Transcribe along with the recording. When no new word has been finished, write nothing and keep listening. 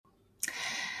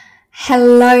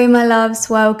Hello, my loves.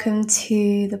 Welcome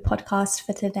to the podcast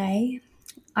for today.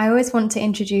 I always want to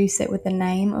introduce it with the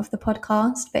name of the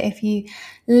podcast, but if you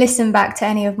listen back to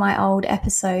any of my old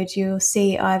episodes, you'll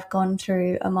see I've gone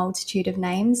through a multitude of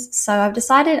names. So I've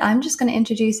decided I'm just going to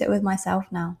introduce it with myself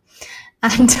now.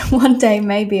 And one day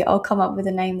maybe I'll come up with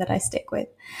a name that I stick with.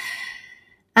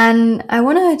 And I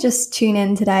want to just tune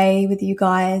in today with you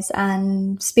guys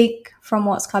and speak from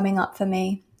what's coming up for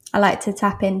me. I like to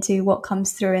tap into what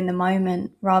comes through in the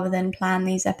moment rather than plan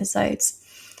these episodes.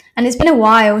 And it's been a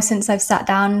while since I've sat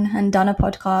down and done a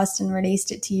podcast and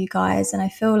released it to you guys. And I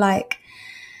feel like,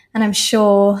 and I'm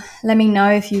sure, let me know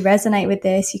if you resonate with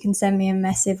this. You can send me a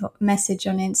message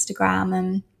on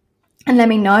Instagram and let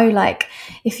me know, like,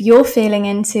 if you're feeling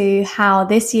into how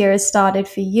this year has started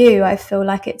for you. I feel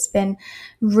like it's been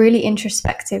really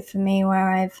introspective for me,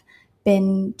 where I've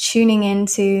been tuning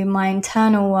into my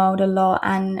internal world a lot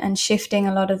and shifting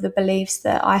a lot of the beliefs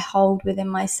that I hold within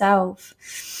myself.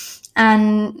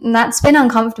 And that's been an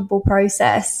uncomfortable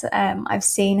process. I've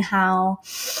seen how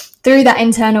through that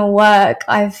internal work,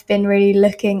 I've been really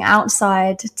looking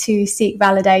outside to seek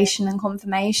validation and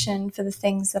confirmation for the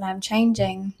things that I'm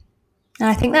changing. And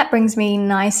I think that brings me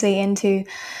nicely into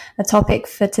a topic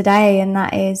for today, and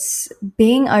that is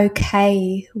being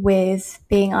okay with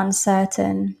being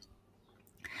uncertain.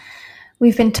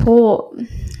 We've been taught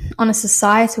on a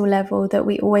societal level that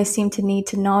we always seem to need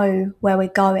to know where we're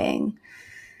going.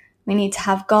 We need to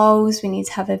have goals, we need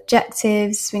to have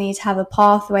objectives, we need to have a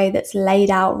pathway that's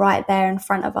laid out right there in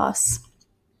front of us.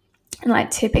 And like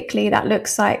typically that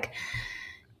looks like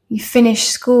you finish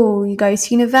school, you go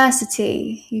to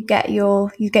university, you get your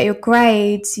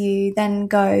grades, you then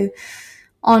go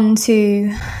on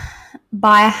to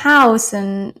buy a house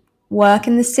and work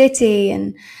in the city,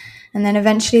 and then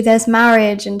eventually there's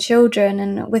marriage and children,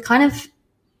 and we're kind of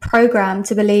programmed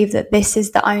to believe that this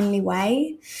is the only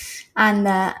way and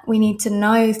that we need to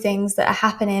know things that are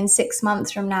happening 6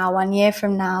 months from now, 1 year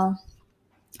from now.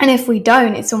 And if we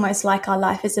don't, it's almost like our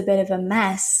life is a bit of a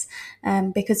mess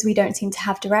because we don't seem to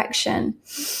have direction.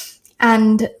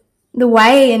 And the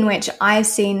way in which I've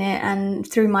seen it and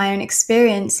through my own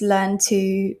experience learned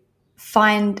to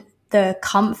find the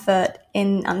comfort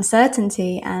in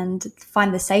uncertainty and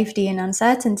find the safety in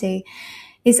uncertainty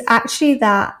is actually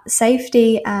that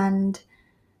safety and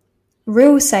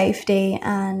real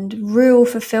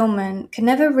fulfillment can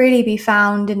never really be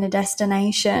found in a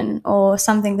destination or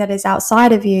something that is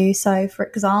outside of you. So, for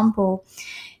example,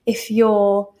 if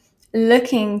you're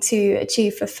looking to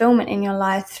achieve fulfillment in your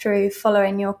life through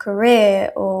following your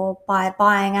career or by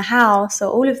buying a house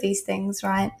or all of these things,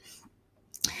 right?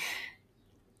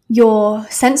 Your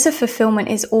sense of fulfillment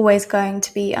is always going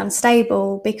to be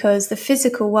unstable because the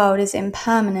physical world is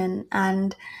impermanent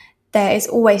and there is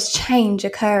always change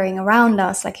occurring around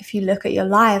us. Like if you look at your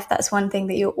life, that's one thing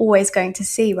that you're always going to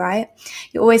see, right?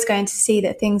 You're always going to see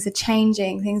that things are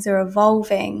changing, things are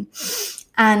evolving.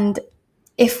 And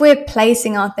if we're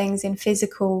placing our things in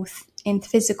physical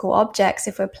objects,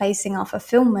 if we're placing our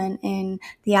fulfillment in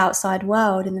the outside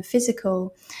world, in the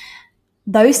physical,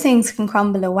 those things can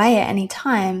crumble away at any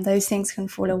time. Those things can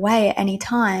fall away at any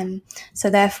time.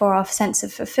 So therefore, our sense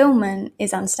of fulfillment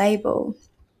is unstable.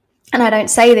 And I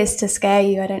don't say this to scare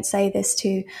you. I don't say this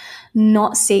to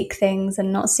not seek things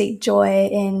and not seek joy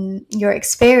in your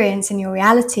experience, in your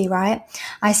reality, right?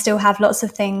 I still have lots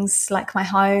of things like my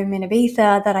home in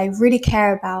Ibiza that I really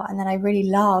care about and that I really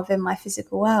love in my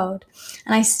physical world.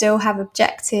 And I still have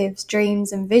objectives,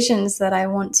 dreams, and visions that I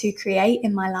want to create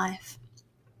in my life.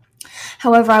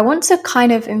 However, I want to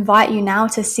kind of invite you now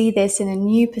to see this in a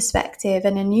new perspective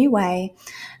and a new way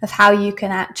of how you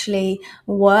can actually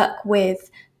work with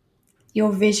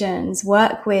your visions,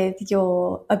 work with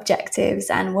your objectives,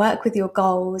 and work with your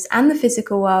goals and the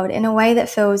physical world in a way that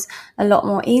feels a lot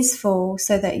more easeful,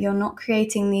 so that you're not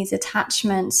creating these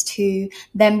attachments to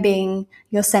them being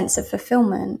your sense of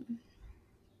fulfillment.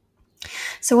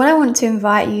 So what I want to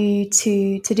invite you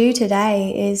to do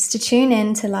today is to tune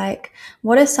in to like,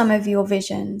 what are some of your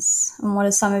visions and what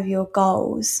are some of your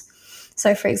goals?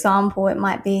 So for example, it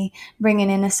might be bringing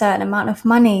in a certain amount of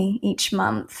money each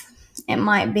month. It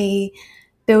might be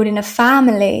building a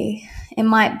family. It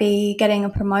might be getting a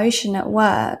promotion at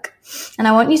work. And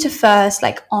I want you to first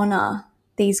like honor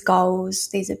these goals,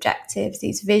 these objectives,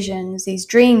 these visions, these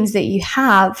dreams that you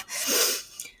have.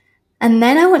 And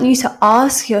then I want you to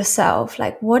ask yourself,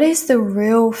 like, what is the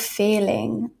real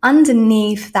feeling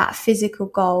underneath that physical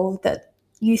goal that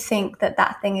you think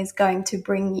that thing is going to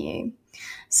bring you?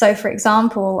 So for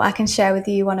example, I can share with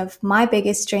you one of my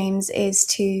biggest dreams is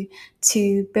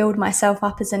to build myself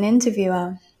up as an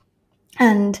interviewer.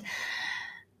 And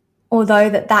although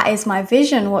that is my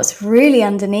vision, what's really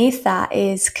underneath that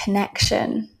is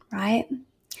connection, right?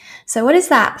 So what is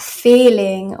that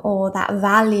feeling or that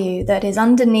value that is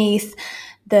underneath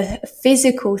the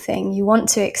physical thing you want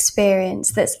to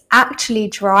experience that's actually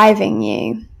driving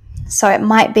you? So it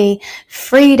might be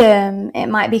freedom, it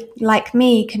might be, like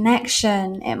me,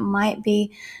 connection, it might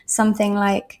be something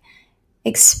like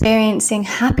experiencing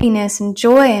happiness and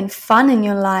joy and fun in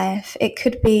your life. It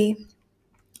could be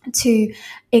to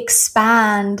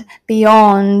expand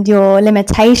beyond your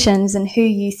limitations and who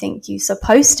you think you're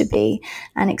supposed to be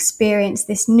and experience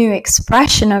this new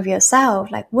expression of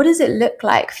yourself. Like, what does it look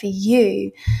like for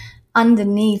you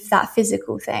underneath that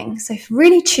physical thing? So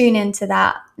really tune into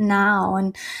that now,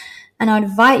 and I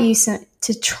invite you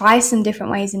to try some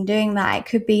different ways in doing that. It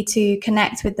could be to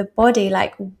connect with the body,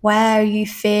 like where are you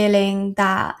feeling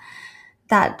that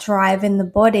drive in the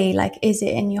body? Like, is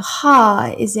it in your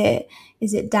heart? Is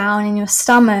it down in your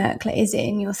stomach? Like, is it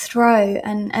in your throat?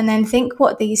 And then think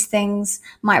what these things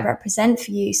might represent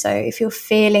for you. So if you're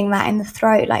feeling that in the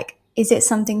throat, like, is it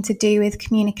something to do with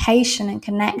communication and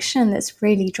connection that's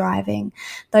really driving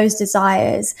those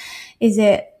desires? Is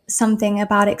it something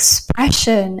about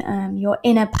expression, your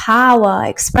inner power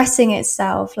expressing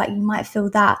itself? Like, you might feel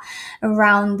that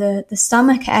around the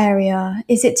stomach area.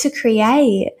 Is it to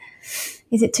create?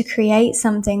 Is it to create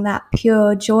something, that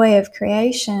pure joy of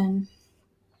creation?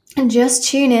 And just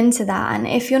tune into that. And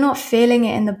if you're not feeling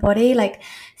it in the body, like,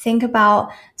 think about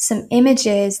some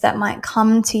images that might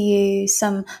come to you,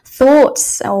 some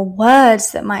thoughts or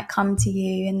words that might come to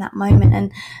you in that moment.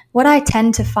 And what I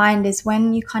tend to find is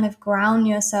when you kind of ground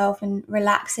yourself and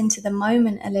relax into the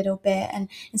moment a little bit, and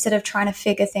instead of trying to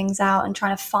figure things out and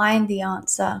trying to find the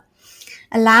answer,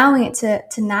 allowing it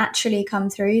to naturally come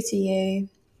through to you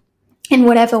in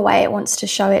whatever way it wants to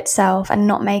show itself, and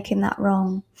not making that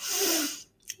wrong.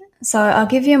 So I'll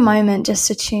give you a moment just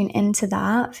to tune into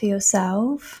that for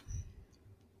yourself.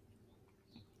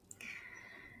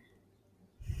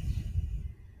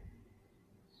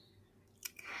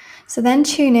 So then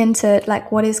tune into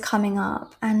like what is coming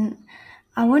up, and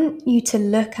I want you to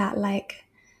look at like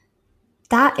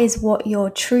that is what your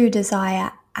true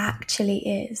desire actually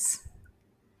is.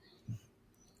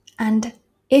 And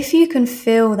if you can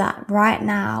feel that right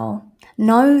now,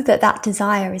 know that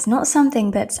desire is not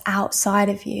something that's outside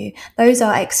of you. Those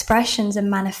are expressions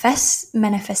and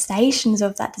manifestations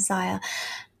of that desire.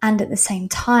 And at the same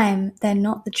time, they're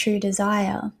not the true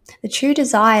desire. The true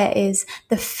desire is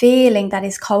the feeling that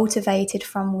is cultivated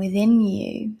from within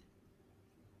you.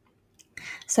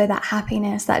 So that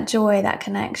happiness, that joy, that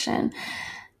connection.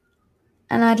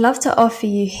 And I'd love to offer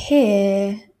you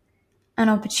here an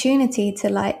opportunity to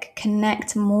like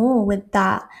connect more with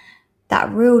that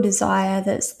real desire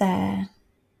that's there.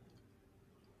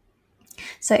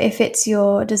 So if it's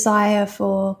your desire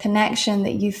for connection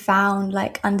that you've found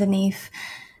like underneath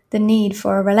the need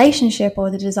for a relationship,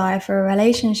 or the desire for a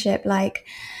relationship, like,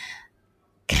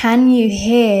 can you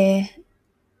here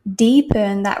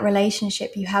deepen that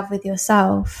relationship you have with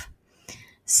yourself?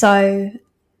 So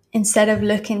instead of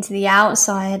looking to the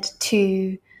outside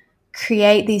to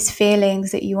create these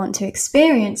feelings that you want to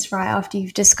experience right after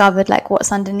you've discovered like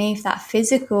what's underneath that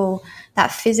physical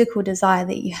desire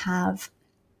that you have,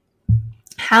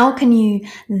 how can you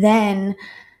then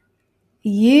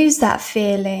use that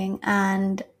feeling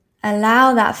and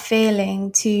allow that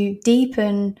feeling to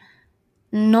deepen,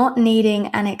 not needing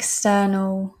an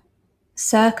external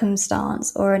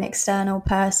circumstance or an external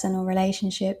person or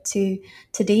relationship to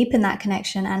deepen that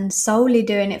connection, and solely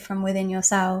doing it from within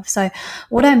yourself? So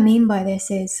what I mean by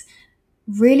this is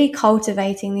really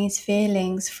cultivating these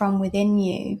feelings from within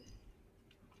you.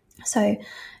 So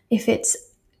if it's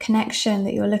connection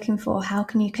that you're looking for, how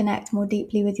can you connect more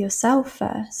deeply with yourself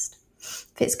first?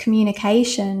 If it's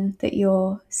communication that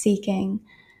you're seeking,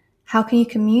 how can you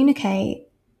communicate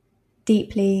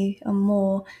deeply and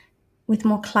more, with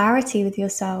more clarity with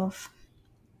yourself,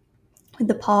 with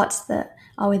the parts that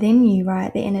are within you,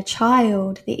 right? The inner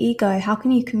child, the ego. How can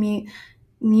you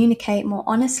communicate more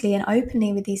honestly and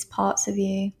openly with these parts of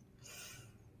you?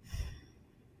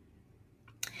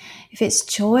 If it's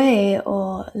joy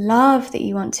or love that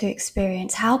you want to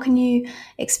experience, how can you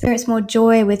experience more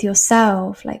joy with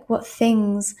yourself? Like, what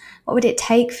would it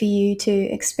take for you to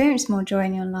experience more joy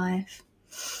in your life?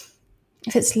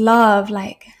 If it's love,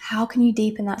 like, how can you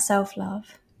deepen that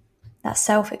self-love, that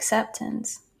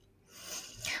self-acceptance?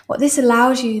 What this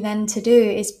allows you then to do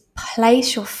is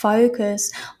place your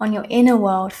focus on your inner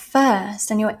world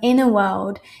first, and your inner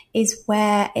world is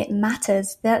where it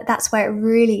matters. That's where it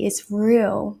really is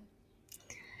real.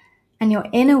 And your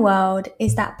inner world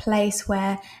is that place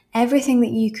where everything that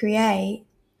you create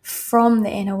from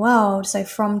the inner world, so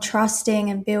from trusting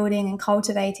and building and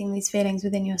cultivating these feelings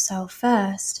within yourself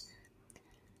first,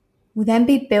 will then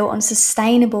be built on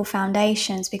sustainable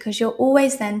foundations, because you're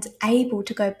always then able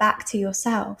to go back to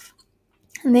yourself.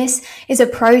 And this is a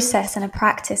process and a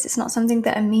practice. It's not something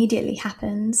that immediately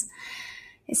happens.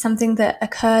 It's something that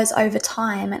occurs over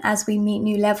time. And as we meet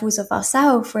new levels of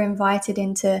ourselves, we're invited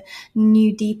into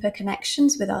new, deeper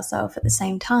connections with ourselves at the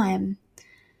same time.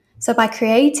 So by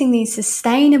creating these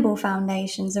sustainable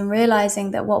foundations and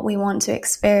realizing that what we want to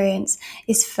experience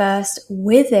is first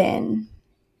within,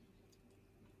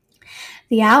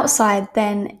 the outside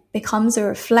then becomes a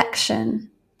reflection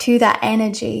to that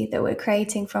energy that we're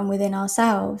creating from within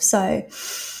ourselves. So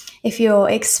if you're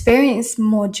experiencing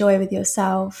more joy with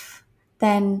yourself,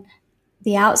 then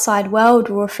the outside world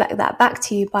will reflect that back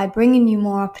to you by bringing you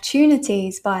more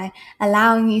opportunities, by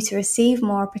allowing you to receive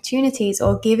more opportunities,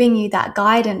 or giving you that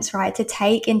guidance, right, to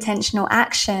take intentional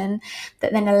action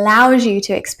that then allows you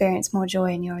to experience more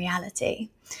joy in your reality.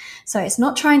 So it's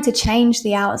not trying to change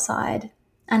the outside,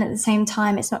 and at the same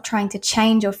time, it's not trying to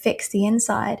change or fix the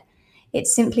inside.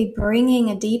 It's simply bringing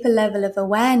a deeper level of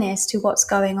awareness to what's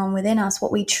going on within us,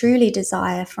 what we truly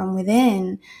desire from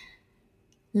within,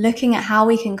 looking at how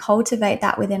we can cultivate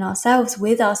that within ourselves,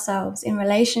 with ourselves, in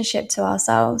relationship to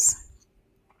ourselves,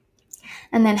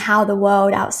 and then how the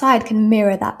world outside can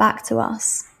mirror that back to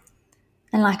us.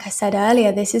 And like I said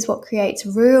earlier, this is what creates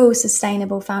real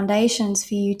sustainable foundations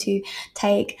for you to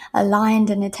take aligned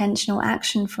and intentional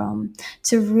action from,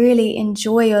 to really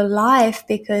enjoy your life,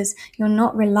 because you're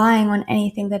not relying on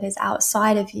anything that is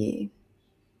outside of you.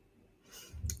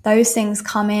 Those things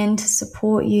come in to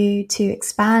support you, to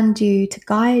expand you, to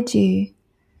guide you,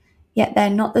 yet they're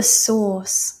not the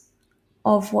source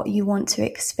of what you want to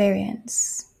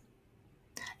experience.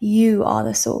 You are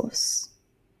the source.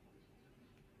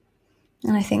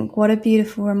 And I think what a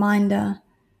beautiful reminder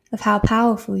of how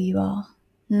powerful you are,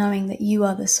 knowing that you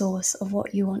are the source of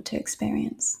what you want to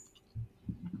experience.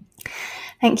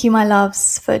 Thank you, my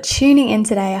loves, for tuning in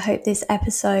today. I hope this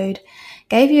episode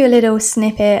gave you a little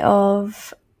snippet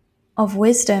of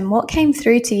wisdom. What came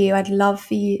through to you? I'd love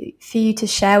for you to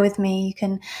share with me. You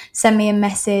can send me a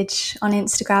message on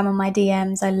Instagram on my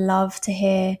DMs. I love to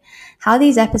hear how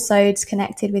these episodes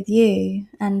connected with you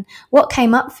and what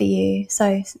came up for you.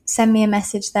 So send me a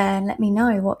message there and let me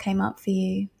know what came up for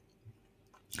you.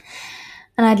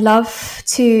 And I'd love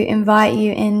to invite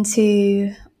you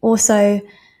into also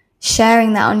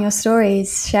sharing that on your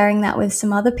stories, sharing that with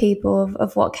some other people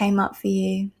of what came up for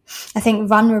you. I think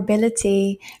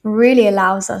vulnerability really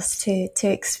allows us to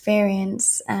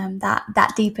experience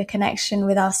that deeper connection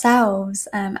with ourselves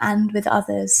and with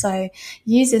others. So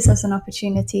use this as an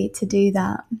opportunity to do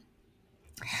that.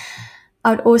 I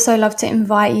would also love to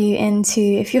invite you into,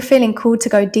 if you're feeling called to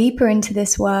go deeper into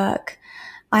this work,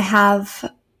 I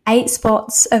have 8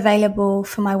 spots available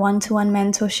for my one-to-one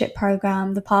mentorship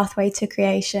program, The Pathway to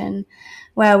Creation,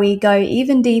 where we go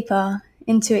even deeper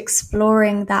into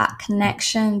exploring that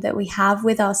connection that we have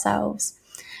with ourselves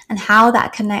and how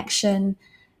that connection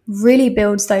really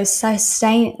builds those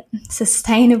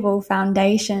sustainable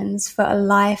foundations for a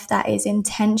life that is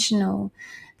intentional,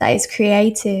 that is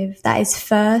creative, that is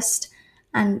first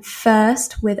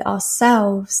with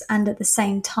ourselves, and at the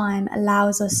same time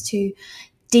allows us to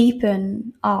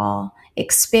deepen our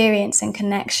experience and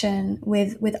connection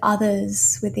with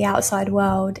others, with the outside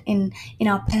world, in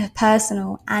our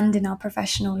personal and in our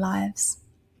professional lives.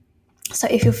 So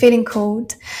if you're feeling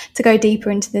called to go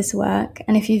deeper into this work,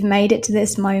 and if you've made it to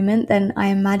this moment, then I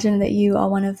imagine that you are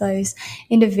one of those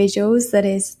individuals that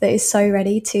is so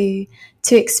ready to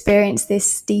experience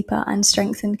this deeper and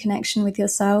strengthened connection with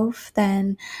yourself,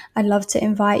 then I'd love to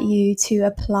invite you to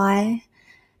apply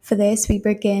for this. We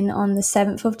begin on the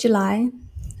 7th of July,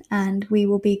 and we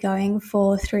will be going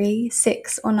for 3,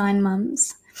 6, or 9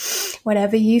 months,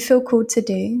 whatever you feel called to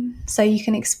do. So you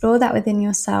can explore that within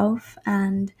yourself,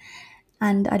 and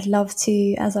I'd love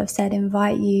to, as I've said,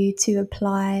 invite you to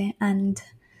apply, and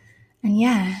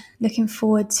looking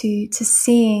forward to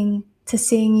seeing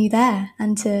you there,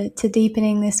 and to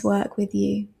deepening this work with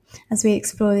you as we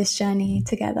explore this journey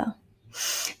together.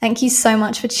 Thank you so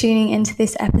much for tuning into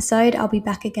this episode. I'll be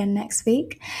back again next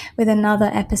week with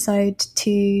another episode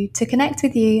to connect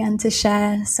with you and to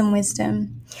share some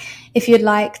wisdom. If you'd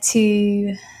like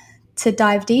to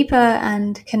dive deeper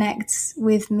and connect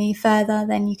with me further,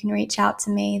 then you can reach out to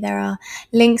me. There are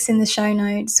links in the show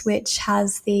notes which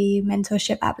has the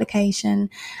mentorship application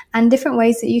and different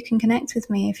ways that you can connect with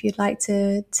me. If you'd like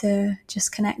to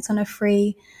just connect on a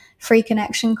free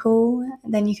connection call,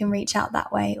 then you can reach out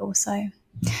that way also.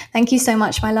 Thank you so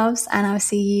much, my loves, and I'll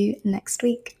see you next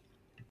week.